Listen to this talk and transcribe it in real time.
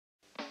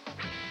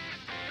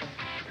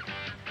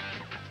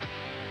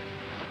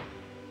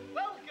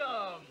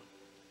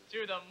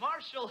to the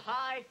Marshall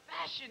High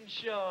Fashion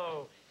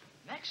Show.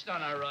 Next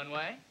on our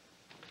runway,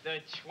 the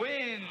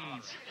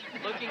twins.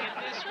 Looking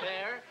at this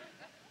pair,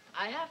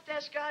 I have to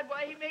ask God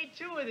why he made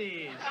two of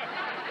these.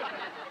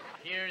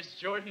 Here's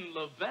Jordan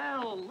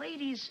LaBelle.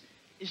 Ladies,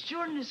 is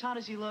Jordan as hot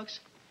as he looks?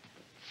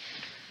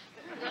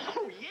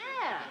 Oh,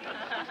 yeah.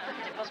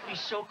 It must be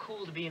so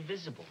cool to be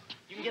invisible.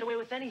 You can get away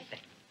with anything.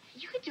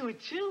 You could do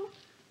it, too.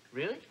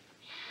 Really?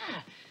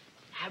 Yeah.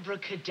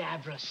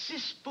 Abracadabra,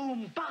 sis,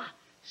 boom, ba.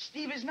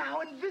 Steve is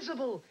now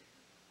invisible.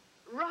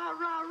 Rah,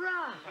 rah,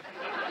 rah.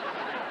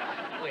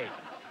 Wait,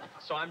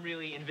 so I'm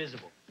really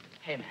invisible?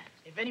 Hey, man,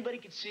 if anybody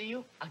could see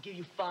you, I'll give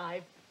you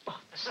 $5.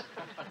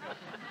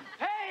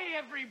 Hey,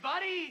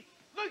 everybody!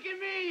 Look at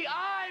me!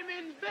 I'm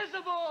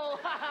invisible!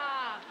 Ha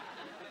ha!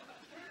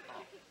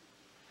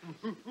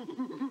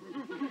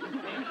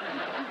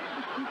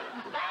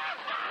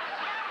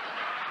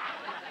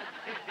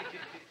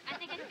 I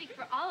think I speak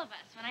for all of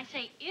us when I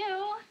say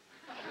ew.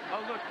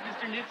 Oh, look,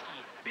 Mr. Nitsky.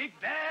 Big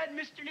bad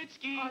Mr.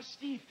 Nitsky. Oh,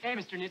 Steve. Hey,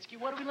 Mr. Nitsky,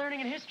 what are we learning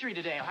in history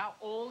today? How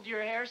old your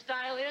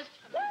hairstyle is?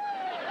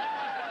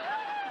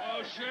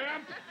 Oh,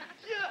 Champ!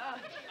 Yeah!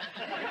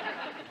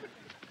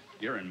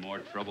 You're in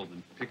more trouble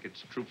than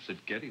Pickett's troops at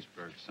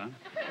Gettysburg, son.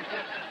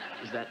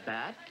 Is that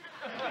bad?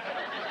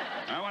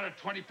 I want a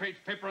 20-page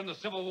paper on the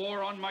Civil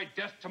War on my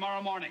desk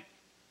tomorrow morning.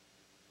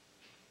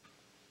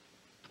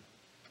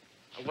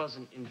 I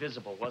wasn't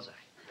invisible, was I?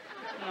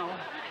 No.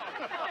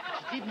 But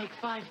you did make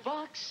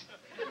 $5.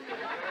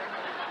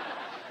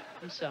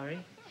 I'm sorry.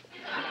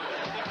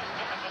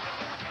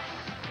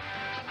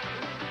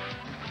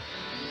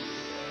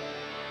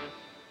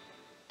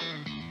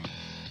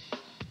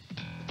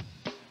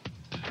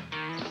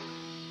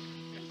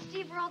 Hey,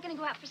 Steve, we're all gonna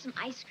go out for some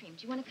ice cream.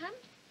 Do you want to come?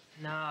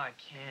 No, I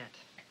can't.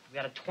 We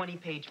got a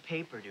 20-page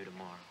paper due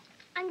tomorrow.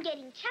 I'm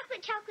getting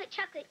chocolate, chocolate,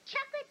 chocolate,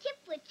 chocolate chip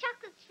with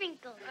chocolate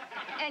sprinkles.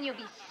 And you'll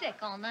be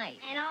sick all night.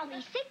 And I'll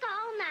be sick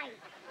all night.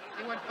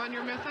 See what fun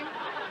you're missing?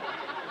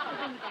 I'll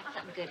bring you back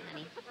something good,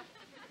 honey.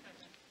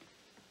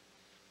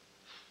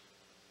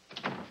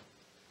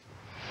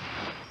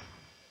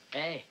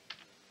 Hey.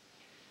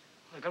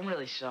 Look, I'm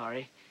really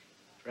sorry,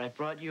 but I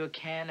brought you a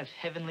can of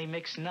heavenly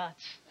mixed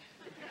nuts.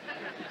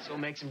 So it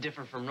makes them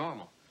different from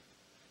normal.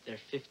 They're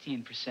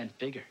 15%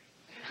 bigger.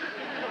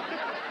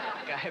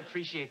 I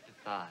appreciate the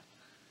thought.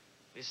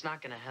 It's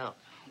not gonna help.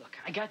 Look,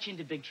 I got you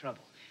into big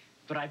trouble,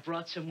 but I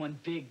brought someone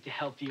big to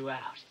help you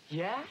out.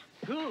 Yeah?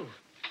 Who?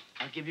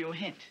 I'll give you a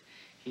hint.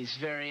 He's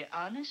very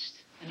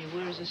honest, and he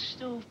wears a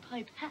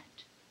stovepipe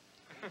hat.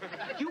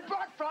 You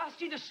brought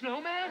Frosty the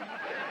Snowman?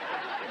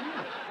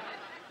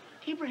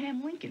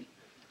 Abraham Lincoln.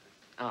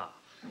 Oh.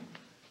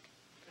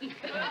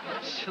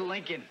 Mr.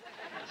 Lincoln,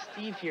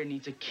 Steve here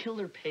needs a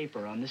killer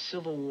paper on the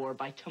Civil War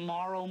by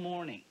tomorrow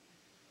morning.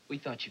 We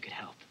thought you could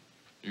help.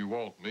 You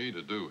want me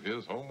to do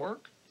his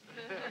homework?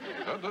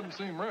 That doesn't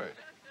seem right.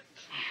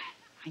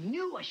 I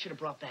knew I should have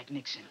brought back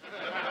Nixon.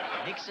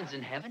 Nixon's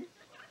in heaven?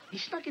 He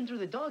snuck in through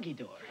the doggy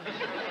door.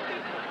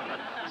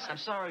 I'm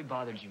sorry we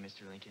bothered you,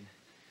 Mr. Lincoln.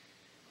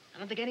 I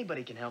don't think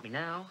anybody can help me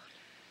now.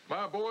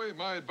 My boy,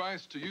 my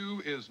advice to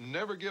you is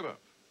never give up.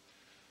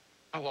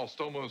 I lost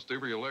almost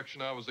every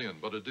election I was in,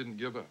 but I didn't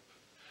give up.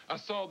 I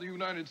saw the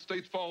United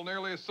States fall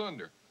nearly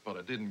asunder, but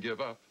I didn't give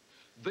up.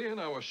 Then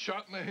I was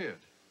shot in the head.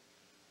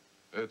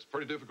 It's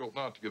pretty difficult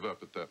not to give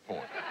up at that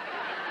point.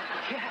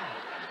 Yeah,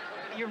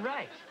 you're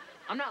right.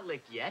 I'm not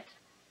licked yet.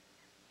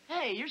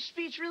 Hey, your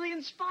speech really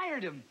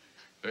inspired him.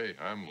 Hey,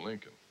 I'm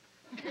Lincoln.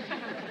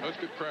 Let's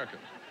get cracking.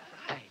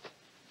 Right.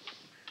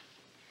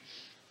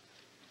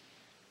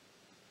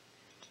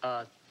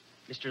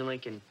 Mr.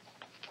 Lincoln,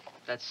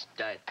 that's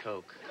Diet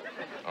Coke.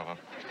 Uh-huh.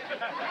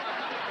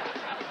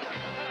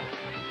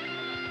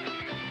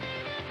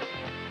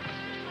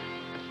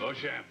 Oh,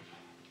 Champ,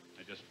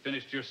 I just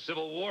finished your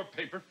Civil War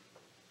paper.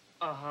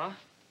 Uh-huh.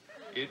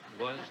 It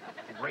was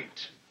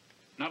great.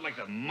 Not like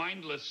the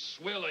mindless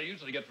swill I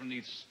usually get from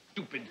these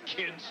stupid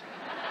kids.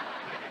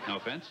 No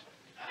offense?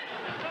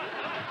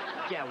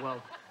 Yeah,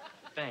 well,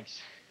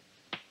 thanks.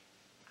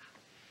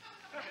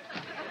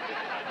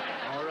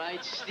 All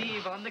right,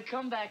 Steve, on the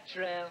comeback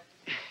trail.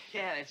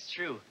 Yeah, it's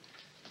true.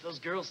 Those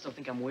girls still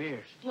think I'm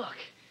weird. Look,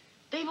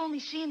 they've only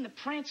seen the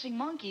prancing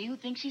monkey who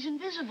thinks he's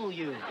invisible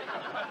you.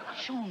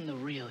 Show them the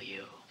real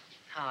you.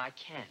 No, I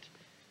can't.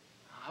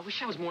 I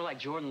wish I was more like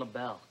Jordan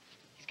LaBelle.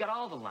 He's got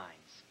all the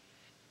lines.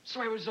 So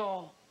I was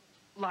all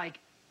like,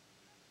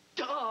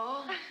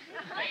 duh.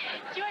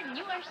 Jordan,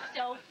 you are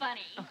so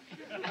funny.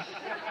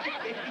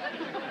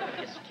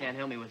 Guess you can't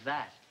help me with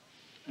that.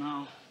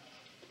 No,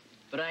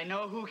 but I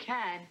know who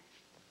can.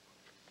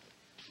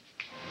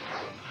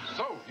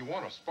 So, you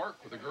want to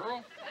spark with a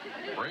girl?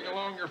 Bring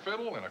along your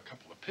fiddle and a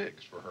couple of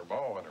pigs for her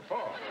ball and her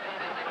paw.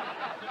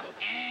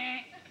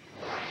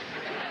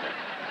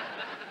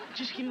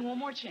 Just give me one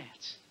more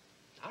chance.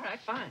 All right,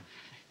 fine.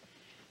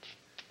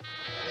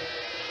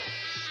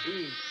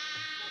 Steve,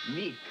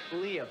 meet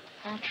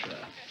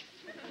Cleopatra.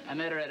 I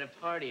met her at a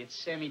party at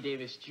Sammy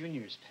Davis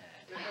Jr.'s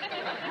pad.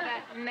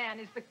 Man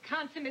is the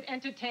consummate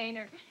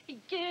entertainer.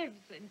 He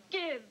gives and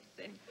gives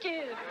and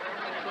gives.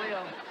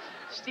 Cleo,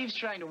 Steve's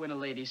trying to win a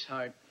lady's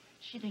heart.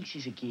 She thinks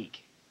he's a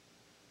geek.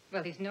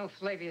 Well, he's no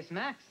Flavius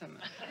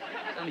Maximus.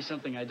 Tell me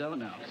something I don't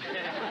know.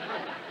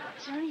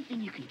 Is there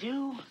anything you can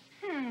do?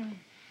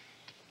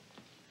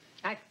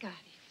 I've got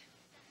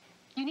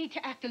it. You need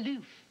to act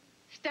aloof,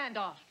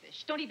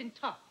 standoffish. Don't even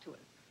talk to her.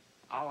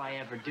 All I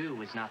ever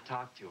do is not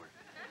talk to her.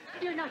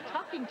 You're not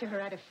talking to her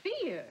out of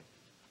fear.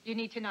 You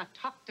need to not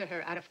talk to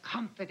her out of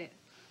confidence.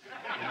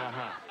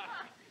 Uh-huh.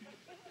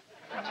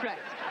 That's right.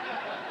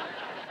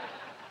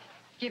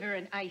 Give her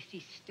an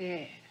icy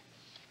stare.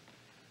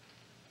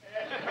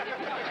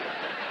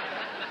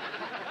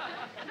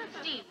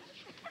 Steve,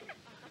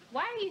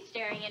 why are you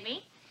staring at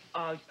me?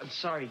 I'm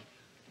sorry.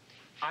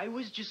 I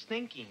was just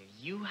thinking,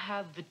 you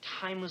have the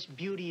timeless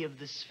beauty of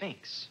the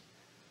Sphinx.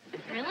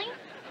 Really?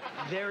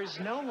 There is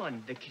no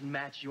one that can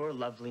match your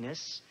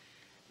loveliness.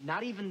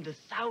 Not even the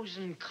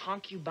 1,000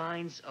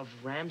 concubines of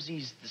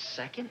Ramses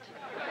II?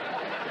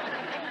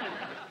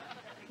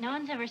 No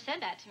one's ever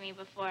said that to me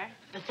before.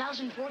 The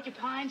 1,000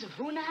 porcupines of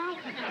who now?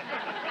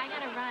 I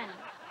gotta run.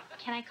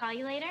 Can I call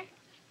you later?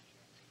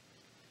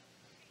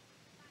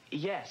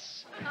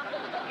 Yes.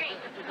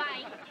 Great.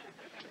 Bye.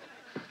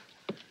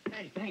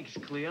 Hey, thanks,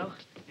 Cleo.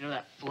 You know,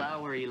 that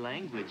flowery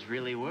language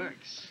really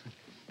works.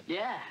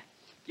 Yeah,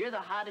 you're the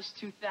hottest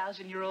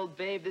 2,000-year-old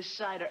babe this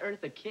side of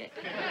Eartha Kitt.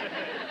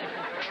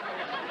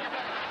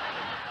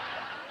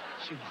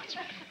 She wants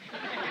me.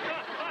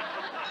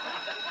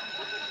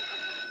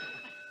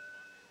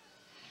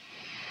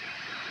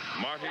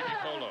 Marty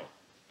DiPolo.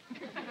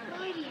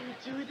 Why do you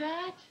do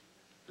that?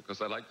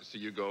 Because I like to see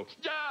you go,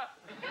 yeah!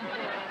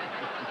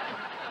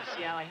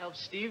 See how I helped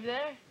Steve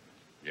there?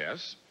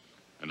 Yes.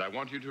 And I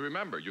want you to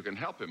remember, you can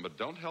help him, but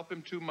don't help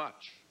him too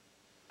much.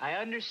 I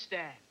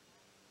understand.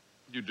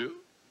 You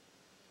do?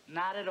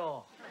 Not at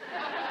all.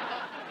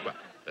 Well,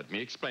 let me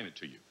explain it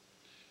to you.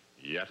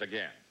 Yet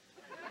again.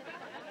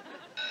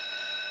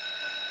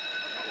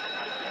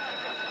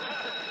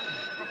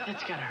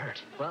 That's gotta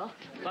hurt. Well,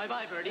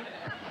 bye-bye, Birdie.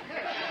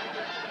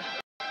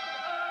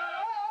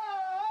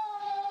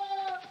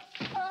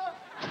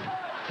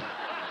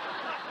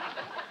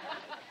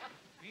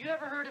 Have you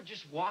ever heard of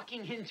just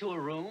walking into a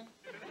room?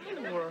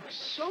 You work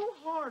so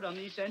hard on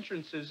these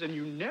entrances, and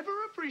you never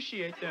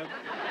appreciate them.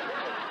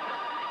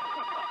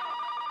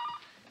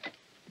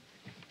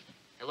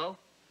 Hello?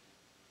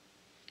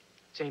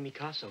 It's Amy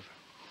Kosover.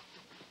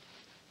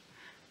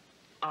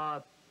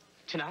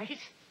 Tonight?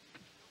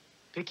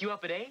 Pick you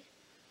up at 8?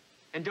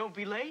 And don't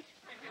be late?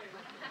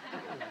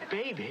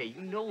 Baby,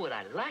 you know what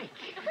I like.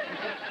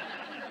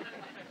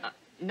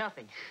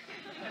 Nothing.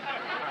 All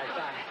right,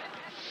 bye.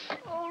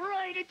 All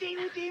right, a date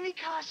with Amy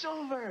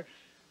Kosover.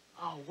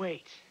 Oh,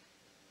 wait.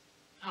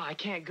 Oh, I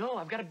can't go.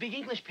 I've got a big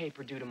English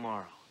paper due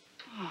tomorrow.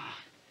 Oh,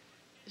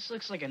 this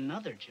looks like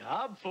another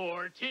job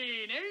for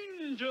Teen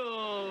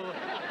Angel.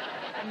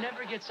 It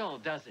never gets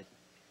old, does it?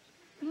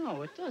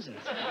 No, it doesn't.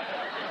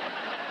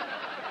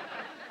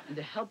 And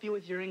to help you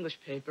with your English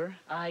paper,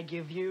 I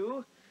give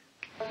you...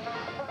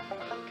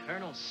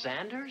 Colonel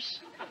Sanders?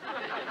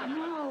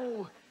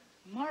 No,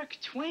 Mark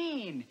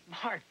Twain.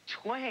 Mark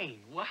Twain.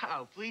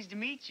 Wow, pleased to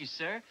meet you,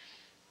 sir.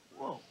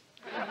 Whoa.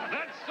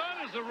 That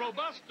son is a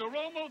robust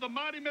aroma of the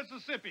mighty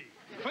Mississippi.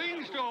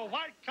 Clings to a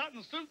white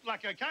cotton suit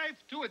like a calf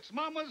to its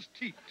mama's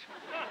teat.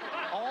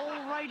 All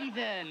righty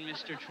then,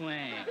 Mr.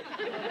 Twain.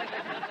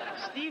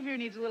 Steve here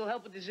needs a little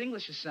help with his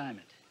English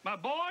assignment. My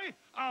boy,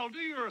 I'll do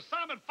your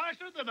assignment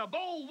faster than a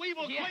boll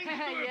weevil clings to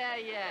it.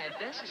 Yeah.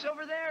 Desk's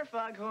over there,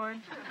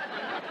 Foghorn.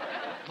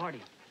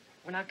 Marty,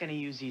 we're not gonna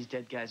use these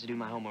dead guys to do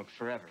my homework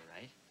forever,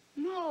 right?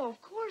 No,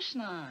 of course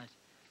not.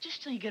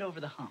 Just till you get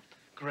over the hump.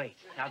 Great.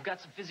 Now, I've got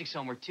some physics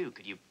homework, too.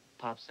 Could you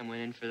pop someone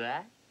in for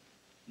that?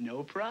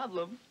 No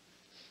problem.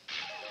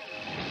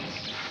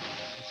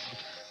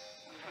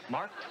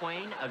 Mark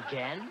Twain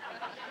again?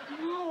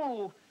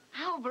 No,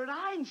 Albert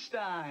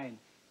Einstein.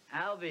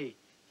 Albie,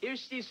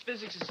 here's Steve's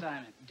physics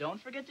assignment.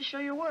 Don't forget to show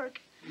your work.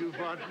 You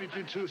want me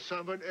to do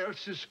someone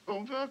else's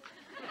homework?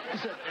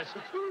 Is that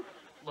ethical?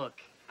 Look,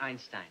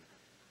 Einstein,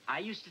 I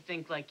used to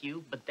think like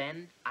you, but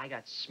then I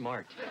got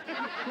smart. You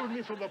pulled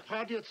me from a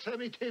party at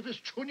Sammy Davis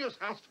Jr.'s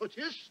house for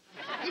this.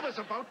 He was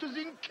about to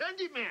sing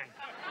Candyman.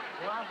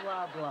 Blah,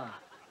 blah, blah.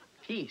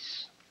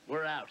 Peace.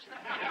 We're out.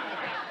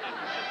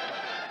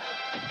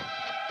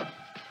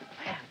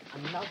 Man,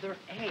 another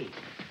A.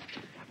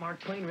 Mark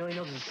Twain really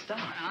knows his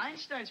stuff.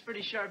 Einstein's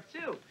pretty sharp,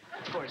 too.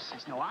 Of course,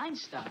 he's no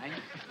Einstein.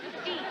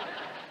 Steve,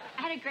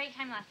 I had a great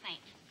time last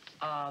night.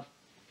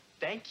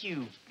 Thank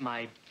you,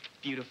 my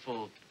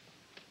beautiful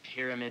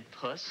pyramid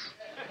puss.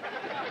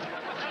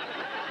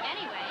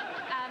 Anyway,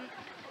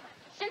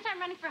 since I'm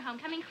running for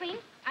homecoming queen,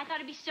 I thought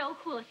it'd be so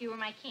cool if you were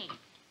my king.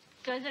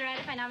 So is it all right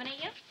if I nominate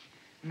you?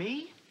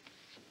 Me?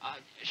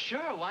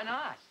 Sure, why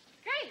not?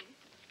 Great.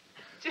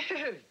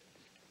 Dude,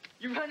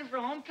 you're running for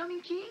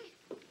homecoming king?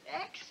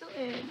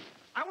 Excellent.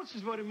 I was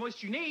just voted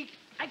most unique.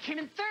 I came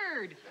in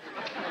third.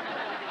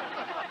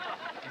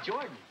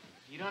 Jordan,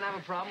 you don't have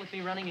a problem with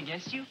me running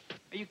against you?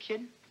 Are you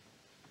kidding?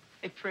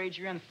 They parade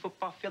you around the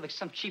football field like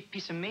some cheap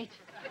piece of meat.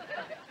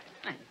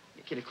 Hey,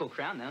 you get a cool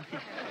crown, though.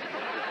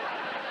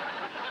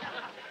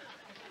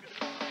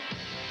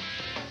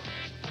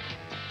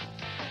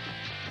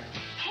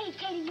 Hey,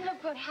 Katie, you have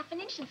grown half an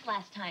inch since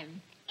last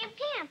time. And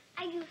Pam,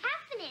 are you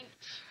half an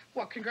inch?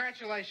 Well,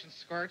 congratulations,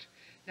 Squirt.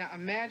 Now,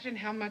 imagine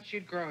how much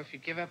you'd grow if you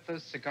give up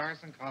those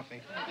cigars and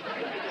coffee.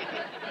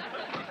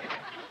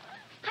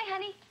 Hi,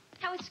 honey.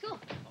 How was school?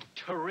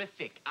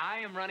 Terrific. I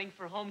am running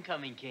for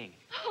homecoming king.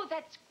 Oh,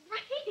 that's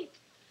great.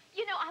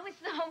 You know, I was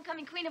the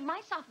homecoming queen of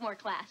my sophomore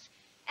class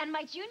and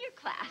my junior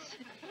class.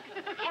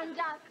 And,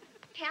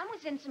 Pam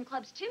was in some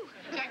clubs, too.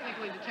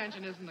 Technically,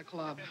 detention isn't a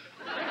club.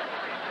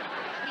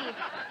 Steve,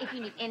 if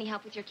you need any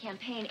help with your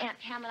campaign, Aunt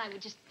Pam and I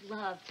would just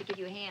love to give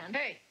you a hand.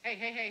 Hey.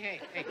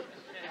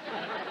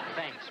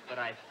 Thanks, but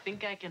I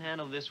think I can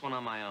handle this one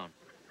on my own.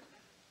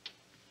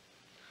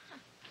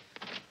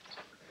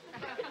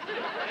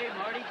 Hey,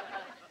 Marty.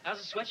 How's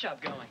the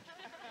sweatshop going?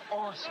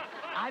 Awesome.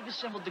 I've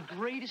assembled the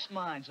greatest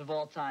minds of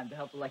all time to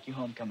help elect you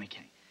homecoming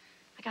king.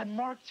 I got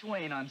Mark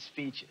Twain on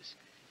speeches,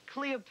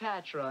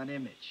 Cleopatra on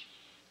image,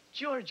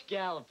 George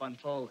Gallup on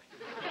polling,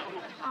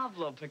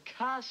 Pablo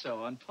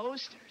Picasso on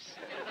posters,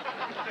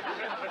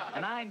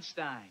 and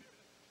Einstein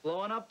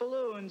blowing up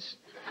balloons.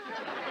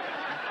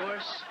 And of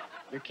course,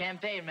 your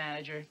campaign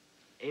manager,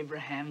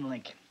 Abraham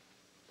Lincoln.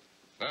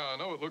 Now, I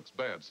know it looks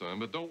bad, son,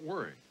 but don't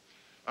worry.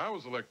 I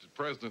was elected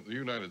president of the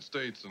United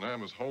States, and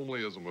I'm as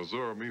homely as a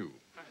Missouri mule.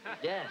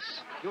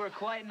 Yes, you are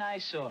quite an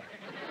eyesore.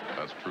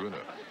 That's true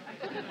enough.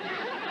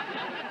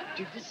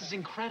 Dude, this is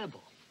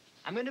incredible.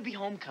 I'm going to be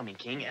homecoming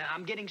king.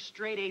 I'm getting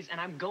straight A's, and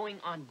I'm going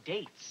on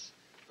dates.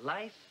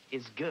 Life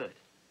is good.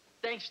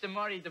 Thanks to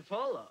Marty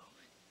DiPolo.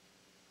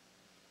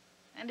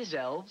 And his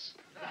elves.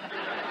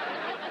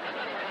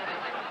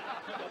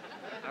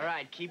 All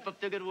right, keep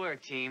up the good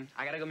work, team.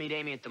 I got to go meet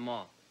Amy at the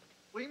mall.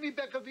 Bring me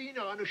back a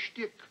wiener on a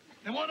stick.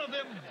 And one of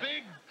them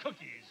big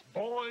cookies,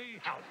 boy,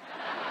 how.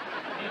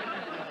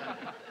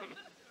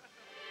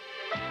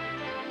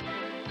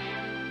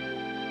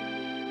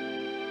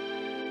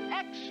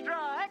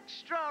 Extra,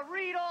 extra,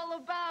 read all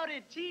about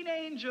it. Teen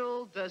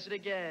Angel does it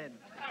again.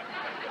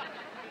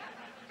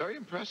 Very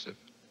impressive.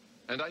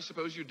 And I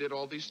suppose you did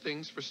all these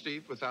things for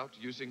Steve without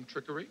using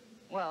trickery?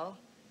 Well,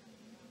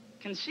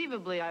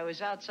 conceivably, I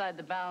was outside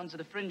the bounds of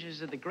the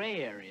fringes of the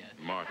gray area.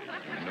 Marty,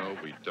 you know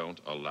we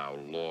don't allow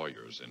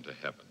lawyers into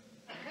heaven.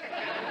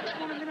 I just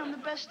want to admit I'm the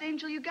best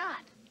angel you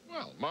got.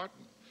 Well,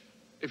 Martin,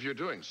 if you're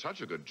doing such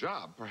a good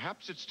job,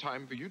 perhaps it's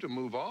time for you to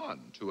move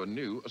on to a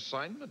new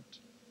assignment.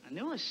 A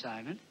new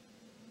assignment?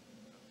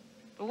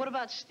 But what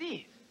about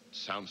Steve?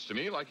 Sounds to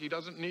me like he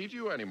doesn't need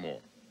you anymore.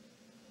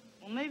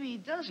 Well, maybe he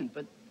doesn't,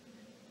 but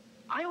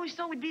I always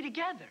thought we'd be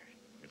together.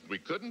 If we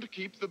couldn't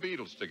keep the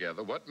Beatles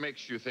together, what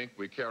makes you think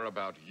we care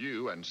about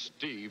you and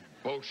Steve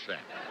Beauchamp?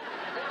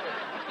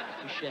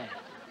 Touché.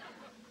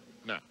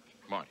 Now,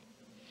 Marty,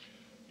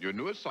 your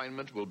new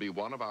assignment will be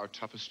one of our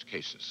toughest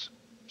cases.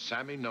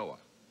 Sammy Noah.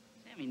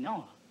 Sammy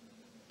Noah?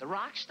 The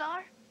rock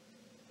star?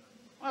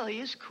 Well, he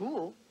is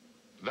cool.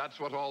 That's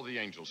what all the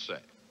angels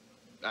say.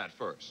 At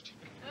first.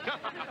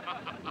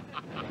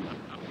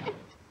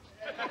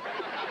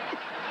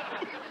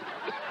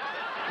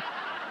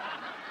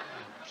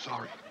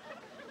 Sorry.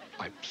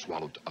 I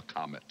swallowed a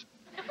comet.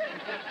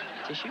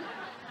 Tissue?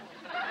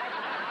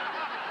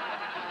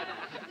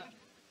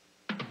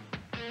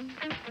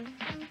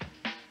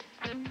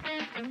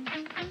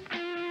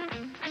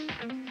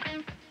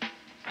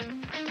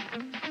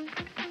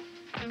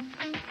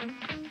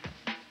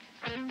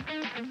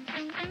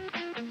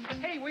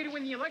 Hey, way to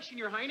win the election,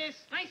 Your Highness.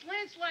 Nice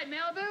landslide,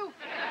 Malibu.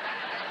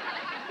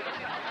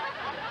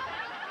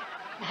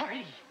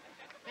 Marty,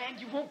 man,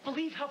 you won't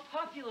believe how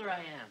popular I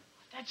am.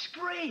 That's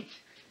great.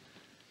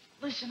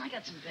 Listen, I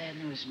got some bad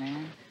news,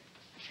 man.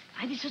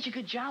 I did such a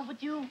good job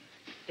with you,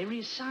 they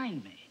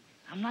reassigned me.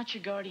 I'm not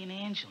your guardian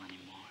angel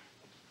anymore.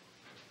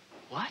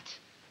 What?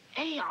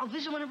 Hey, I'll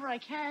visit whenever I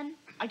can.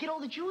 I get all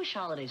the Jewish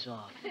holidays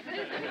off.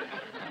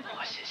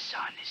 Boss's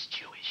son is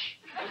Jewish.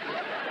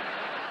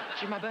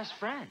 You're my best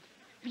friend.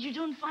 But you're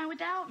doing fine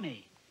without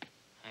me.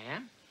 I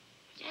am?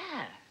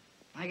 Yeah.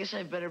 I guess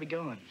I better be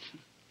going.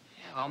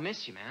 Yeah, I'll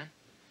miss you, man.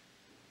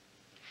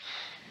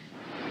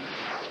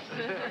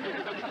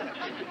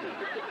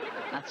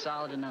 Not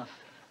solid enough.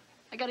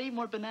 I gotta eat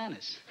more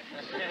bananas.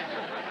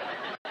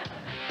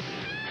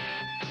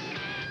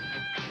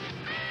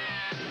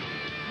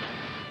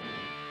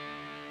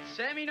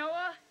 Sammy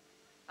Noah,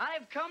 I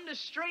have come to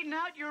straighten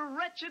out your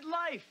wretched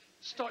life.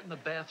 Start in the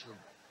bathroom.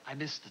 I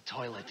missed the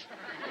toilet.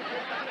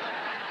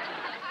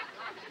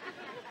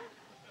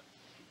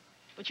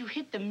 But you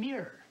hit the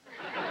mirror.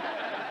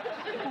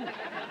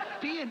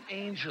 Be an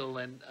angel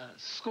and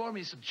score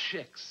me some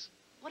chicks.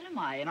 What am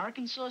I, an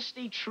Arkansas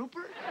State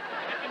Trooper?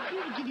 I'm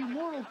here to give you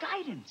moral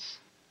guidance.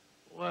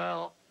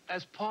 Well,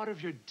 as part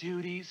of your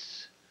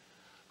duties,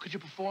 could you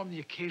perform the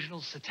occasional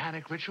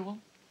satanic ritual?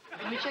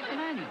 Let me check the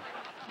manual.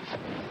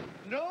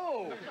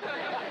 No!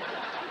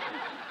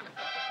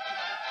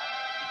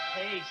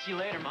 Hey, see you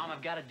later, Mom.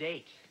 I've got a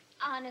date.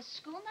 On a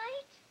school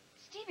night?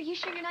 Steve, are you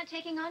sure you're not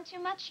taking on too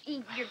much?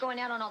 You're going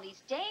out on all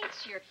these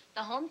dates. You're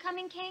the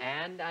homecoming king.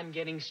 And I'm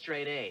getting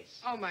straight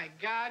A's. Oh, my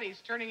God, he's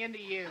turning into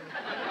you.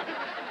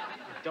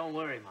 Don't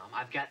worry, Mom.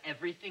 I've got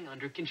everything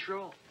under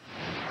control.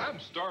 I'm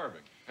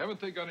starving.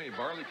 Haven't they got any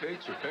barley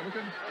cakes or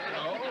pemmican?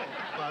 No,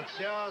 but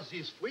there are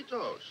these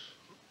fritos.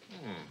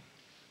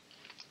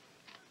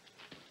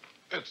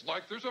 It's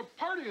like there's a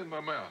party in my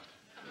mouth.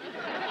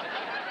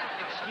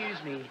 Excuse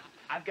me.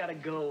 I've got to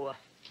go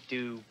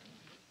do...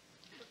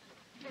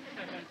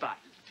 Bye.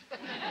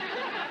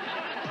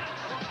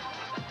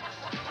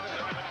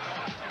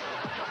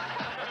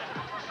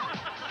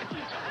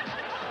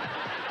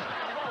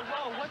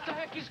 Whoa, what the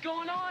heck is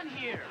going on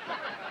here?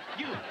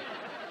 You,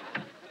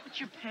 put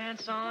your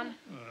pants on.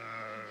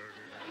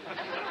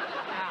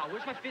 Ow,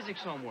 where's my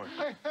physics homework?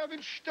 I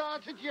haven't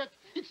started yet.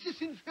 It's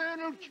this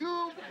infernal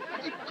tube.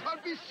 It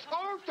can't be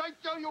solved, I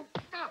tell you.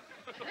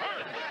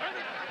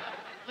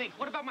 Link,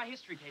 what about my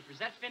history paper? Is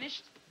that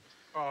finished?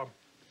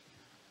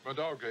 My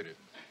dog ate it.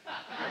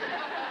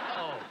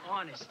 Oh,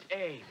 honest,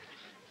 Abe.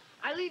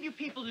 I leave you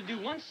people to do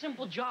one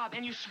simple job,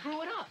 and you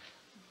screw it up.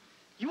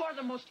 You are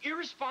the most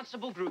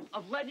irresponsible group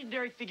of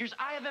legendary figures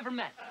I have ever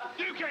met.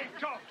 You can't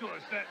talk to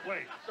us that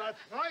way. That's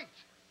right.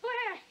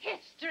 We're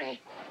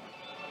history.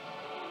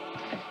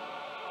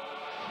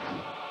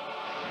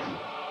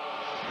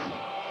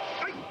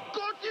 I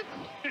got it.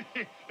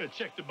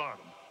 Check the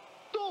bottom.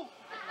 No.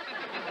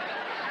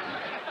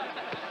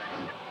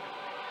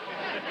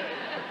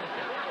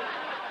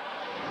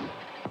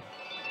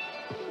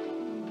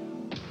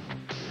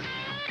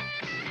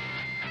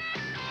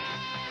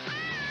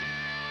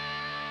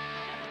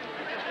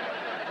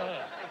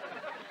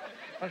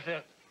 That's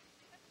it.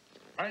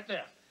 Right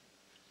there.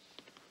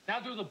 Now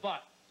do the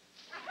butt.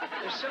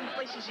 There's some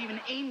places even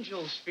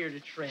angels fear to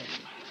tread.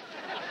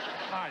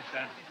 All right,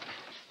 then.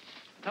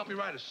 Help me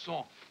write a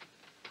song.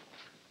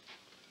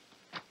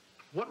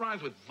 What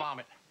rhymes with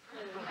vomit? You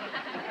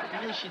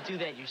really should do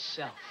that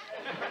yourself.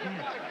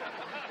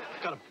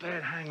 Got a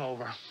bad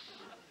hangover.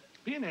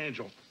 Be an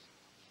angel.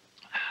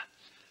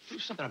 Do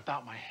something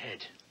about my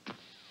head.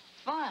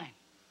 Fine.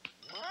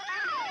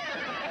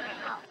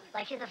 Oh,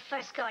 like you're the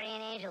first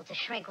guardian angel to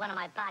shrink one of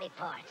my body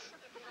parts.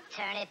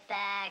 Turn it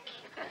back.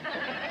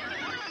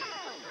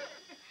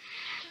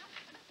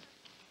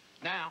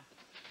 Now,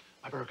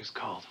 my burger's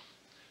cold.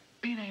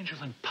 Be an angel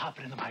and pop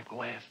it in the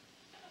microwave.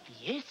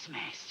 Yes,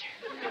 master.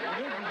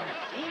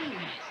 Everything,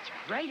 master.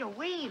 Right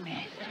away,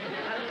 master.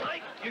 I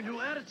like your new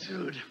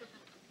attitude.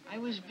 I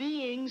was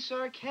being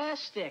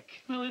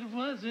sarcastic. Well, it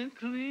wasn't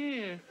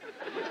clear.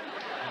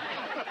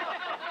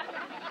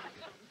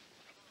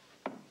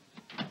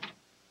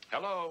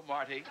 Hello,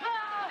 Marty.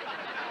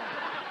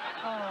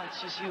 Oh,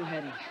 it's just you,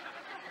 Hetty.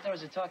 There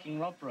was a talking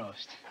rump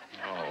roast.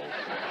 Oh.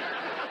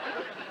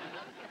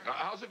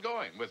 How's it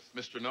going with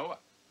Mr. Noah?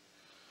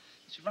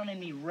 It's running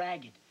me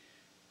ragged.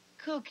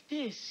 Cook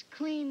this,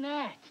 clean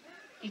that.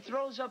 He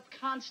throws up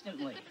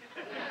constantly.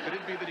 Could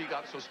it be that he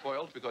got so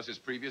spoiled because his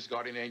previous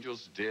guardian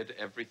angels did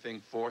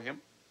everything for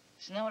him?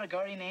 Isn't that what a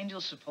guardian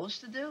angel's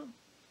supposed to do?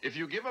 If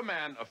you give a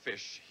man a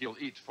fish, he'll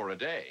eat for a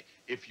day.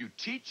 If you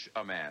teach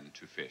a man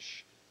to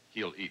fish,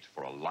 he'll eat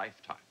for a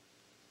lifetime.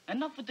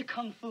 Enough with the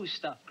kung fu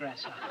stuff,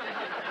 Grasshopper.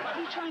 What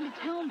are you trying to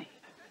tell me?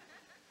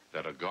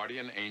 That a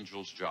guardian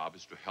angel's job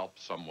is to help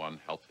someone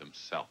help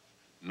himself,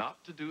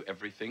 not to do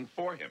everything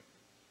for him.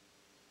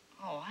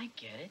 Oh, I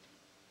get it.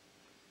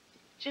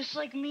 Just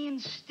like me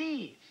and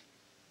Steve.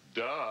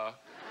 Duh.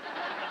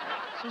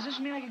 So does this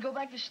mean I could go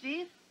back to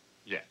Steve?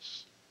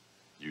 Yes,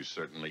 you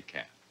certainly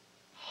can.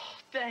 Oh,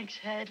 thanks,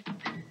 Head.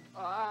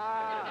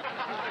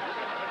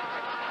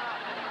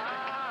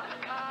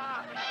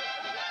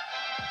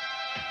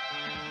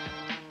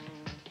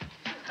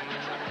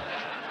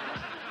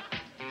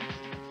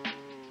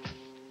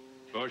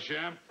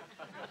 Beauchamp,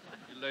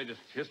 your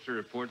latest history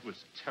report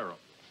was terrible.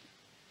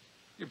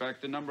 You're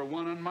back to #1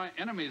 on my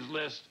enemies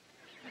list.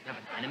 You have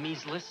an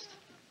enemies list?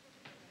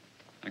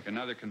 I can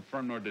neither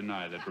confirm nor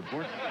deny that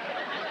report.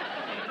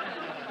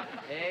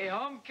 Hey,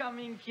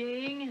 homecoming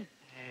king.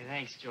 Hey,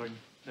 thanks, Jordan.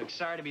 Look,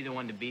 sorry to be the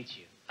one to beat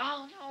you.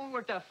 Oh, no, it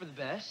worked out for the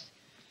best.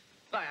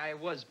 But I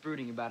was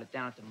brooding about it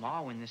down at the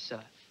mall when this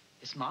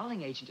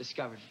modeling agent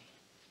discovered me.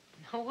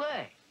 No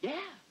way.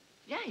 Yeah,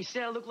 he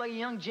said I looked like a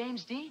young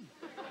James Dean.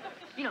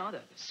 You know,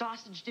 the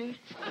sausage dude.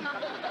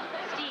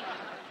 Steve,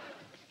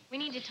 we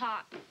need to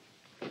talk.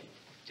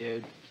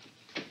 Dude,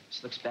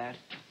 this looks bad.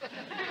 I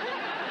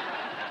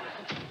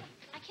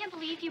can't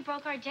believe you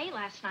broke our date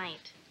last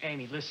night.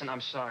 Amy, listen, I'm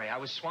sorry. I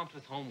was swamped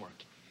with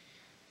homework.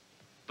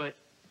 But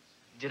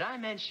did I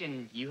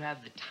mention you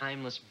have the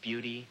timeless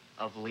beauty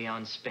of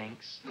Leon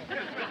Spinks?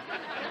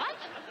 What?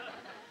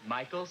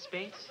 Michael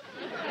Spinks?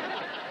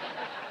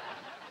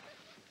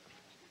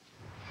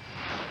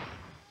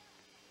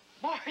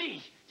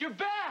 Marty, you're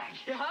back!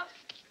 Yeah?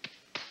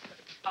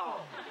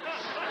 Oh.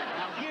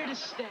 Now here to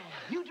stay.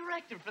 New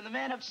director for the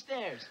man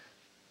upstairs.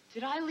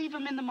 Did I leave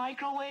him in the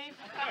microwave?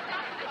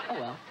 Oh,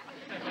 well.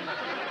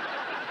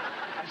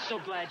 I'm so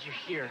glad you're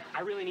here.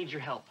 I really need your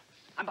help.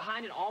 I'm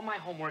behind in all my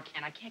homework,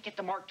 and I can't get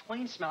the Mark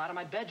Twain smell out of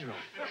my bedroom.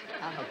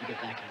 I'll help you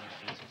get back on your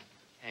feet.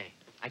 Hey,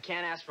 I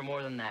can't ask for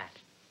more than that.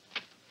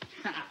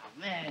 Oh,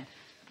 man.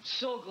 I'm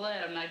so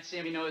glad I'm not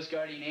Sammy Noah's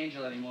guardian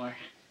angel anymore.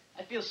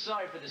 I feel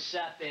sorry for the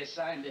sap they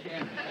assigned to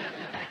him.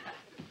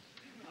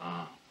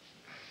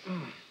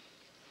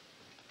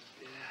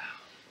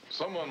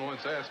 Someone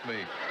once asked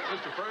me,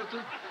 Mr.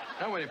 President,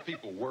 how many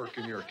people work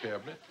in your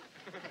cabinet?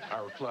 I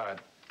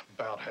replied,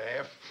 about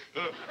half.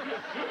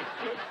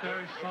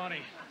 Very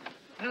funny.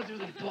 Now do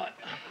the butt.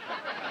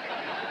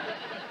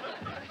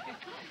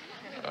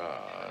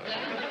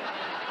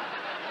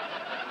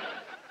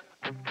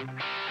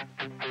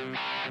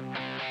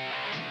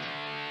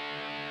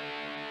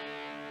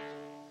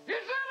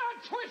 Is that a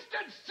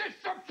twisted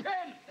sister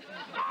pin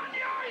on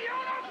your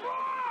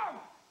uniform?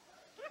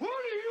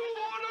 What do you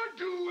want to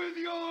do with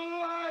your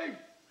life?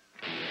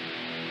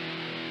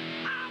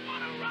 I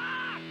want to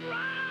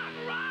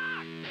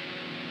rock!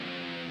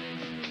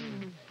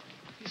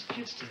 These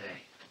kids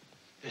today,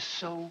 they're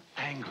so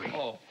angry.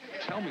 Oh,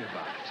 tell me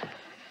about it.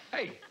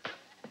 Hey,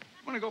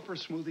 want to go for a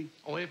smoothie?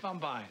 Only if I'm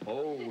buying.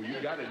 Oh,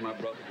 you got it, my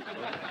brother.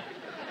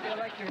 I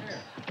like your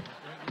hair.